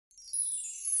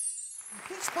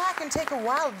peach pie can take a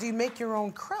while. Do you make your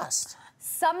own crust?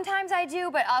 Sometimes I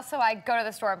do, but also I go to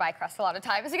the store and buy crust a lot of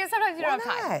times because sometimes you don't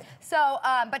have time. So,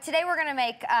 but today we're gonna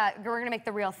make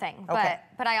the real thing. Okay.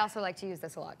 But I also like to use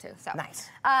this a lot too. So nice.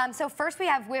 So first we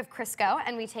have Crisco,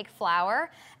 and we take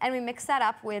flour and we mix that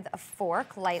up with a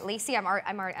fork lightly. See, I'm a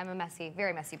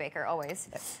very messy baker always.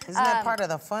 Isn't that part of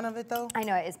the fun of it though? I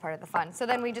know it is part of the fun. So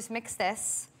then we just mix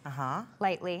this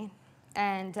lightly.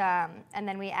 And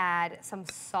then we add some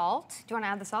salt. Do you want to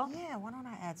add the salt? Yeah, why don't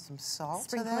I add some salt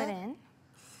Sprinkle to that? it in.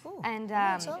 Ooh, and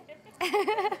that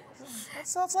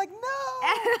salt's like, no!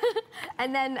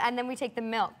 and then we take the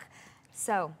milk.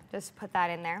 So just put that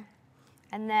in there.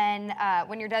 And then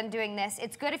when you're done doing this,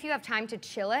 it's good if you have time to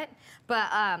chill it, but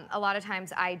a lot of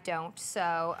times I don't.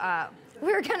 So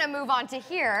we're gonna move on to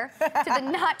here, to the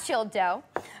not chilled dough.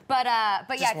 But yeah,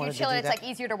 if you chill it, it's like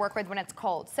easier to work with when it's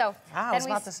cold. So I was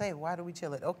about to say, why do we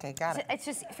chill it? Okay, got it. It's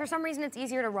just, for some reason, it's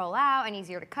easier to roll out and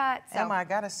easier to cut. So. Emma, I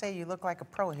gotta say, you look like a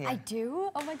pro here. I do?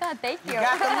 Oh my God, thank you. You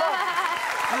got the look.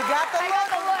 You got the look. I got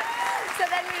the look. So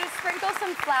then we just sprinkle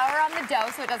some flour on the dough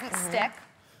so it doesn't stick,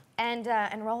 and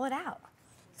roll it out.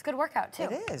 It's a good workout too.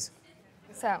 It is.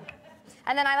 So,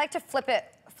 and then I like to flip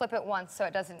it once so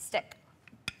it doesn't stick.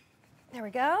 There we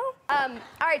go. All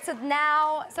right, so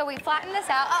now, we flatten this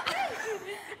out,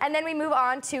 and then we move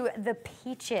on to the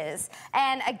peaches.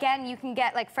 And again, you can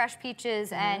get like fresh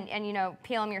peaches and you know,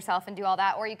 peel them yourself and do all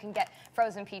that, or you can get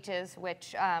frozen peaches,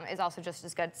 which is also just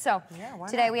as good. So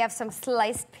today we have some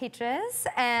sliced peaches,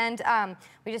 and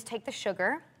we just take the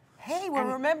sugar. Hey, we're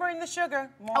remembering the sugar.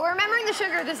 Oh, we're remembering the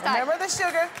sugar this time. Remember the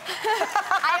sugar.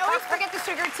 I always forget the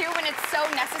sugar too when it's so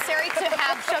necessary to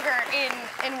have sugar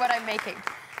in what I'm making.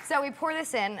 So we pour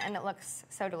this in, and it looks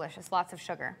so delicious. Lots of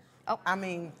sugar. Oh. I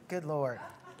mean, good Lord.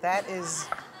 That is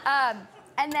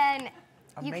and then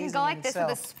you can amazing go like this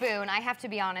itself. with a spoon. I have to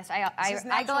be honest. I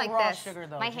go like raw this. Sugar,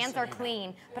 though, my hands are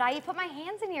clean, but I put my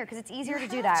hands in here because it's easier to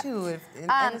do that. Do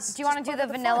you want to do the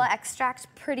vanilla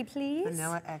extract, pretty please?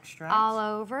 Vanilla extract. All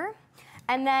over.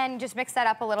 And then just mix that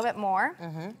up a little bit more.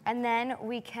 And then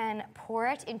we can pour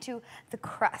it into the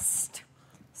crust.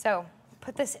 So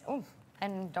put this,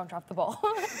 and don't drop the bowl.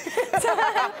 So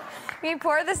we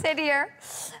pour this in here.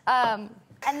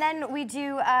 And then we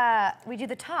do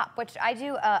the top, which I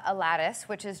do a lattice,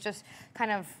 which is just kind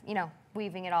of, you know,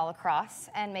 weaving it all across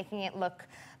and making it look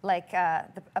like a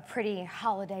pretty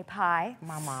holiday pie.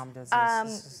 My mom does this.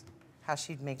 This is how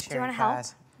she'd make cherry pies. Do you want to help?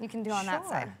 You can do on that Sure.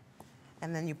 side.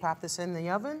 And then you pop this in the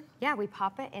oven? Yeah, we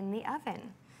pop it in the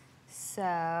oven.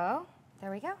 So, there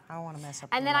we go. I don't want to mess up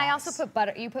And then I also put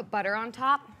butter. You put butter on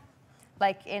top,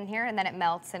 like in here, and then it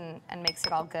melts and makes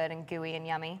it all good and gooey and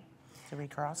yummy. To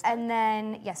recross? And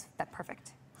then, yes, that's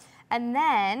perfect. And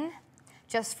then,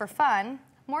 just for fun,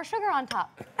 more sugar on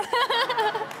top.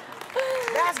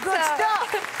 That's good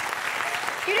stuff!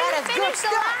 You didn't finish the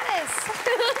lattice!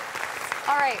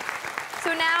 All right,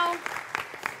 so now,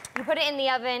 you put it in the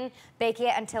oven, bake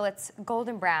it until it's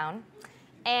golden brown,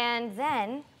 and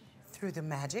then... Through the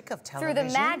magic of television? Through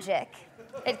the magic,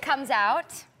 it comes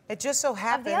out. It just so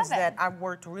happens that I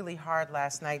worked really hard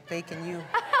last night baking you.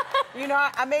 You know,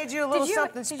 I made you a little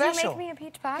something special. Did you make me a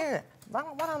peach pie? Here, why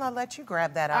don't I let you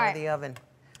grab that out of the oven?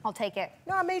 I'll take it.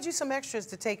 No, I made you some extras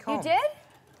to take home. You did?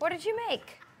 What did you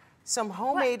make? Some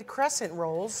homemade crescent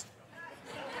rolls.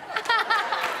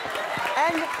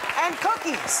 and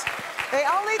cookies. They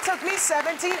only took me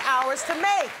 17 hours to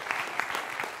make.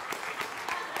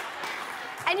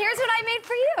 And here's what I made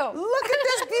for you. Look at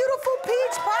this beautiful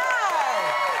peach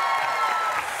pie.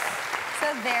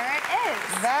 So there it is.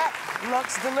 That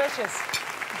looks delicious.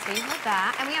 So you have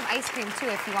that. And we have ice cream too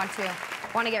if you want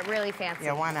to get really fancy.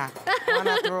 Yeah, why not? Why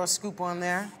not throw a scoop on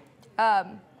there?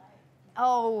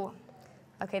 Oh,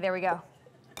 okay, there we go.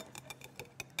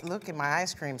 Look at my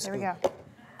ice cream scoop. There we go.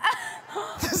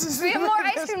 We have more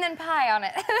ice cream than pie on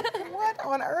it. What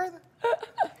on earth?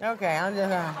 Okay, I'm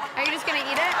just... Are you just gonna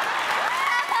eat it?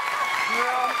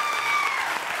 Yeah.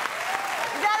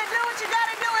 You gotta do what you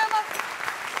gotta do, Emma.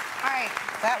 All right.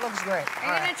 That looks great.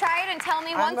 Are you gonna try it and tell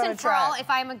me once and for all if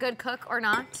I'm a good cook or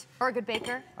not? Or a good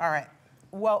baker? All right.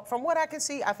 Well, from what I can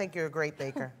see, I think you're a great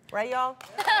baker. Right, y'all?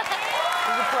 You're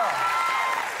a pro.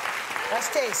 Let's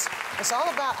taste. It's all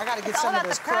about, I gotta get some of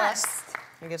this crust.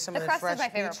 Get some of this fresh The crust is my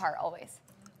favorite peach. part, always.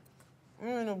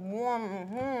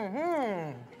 Warm,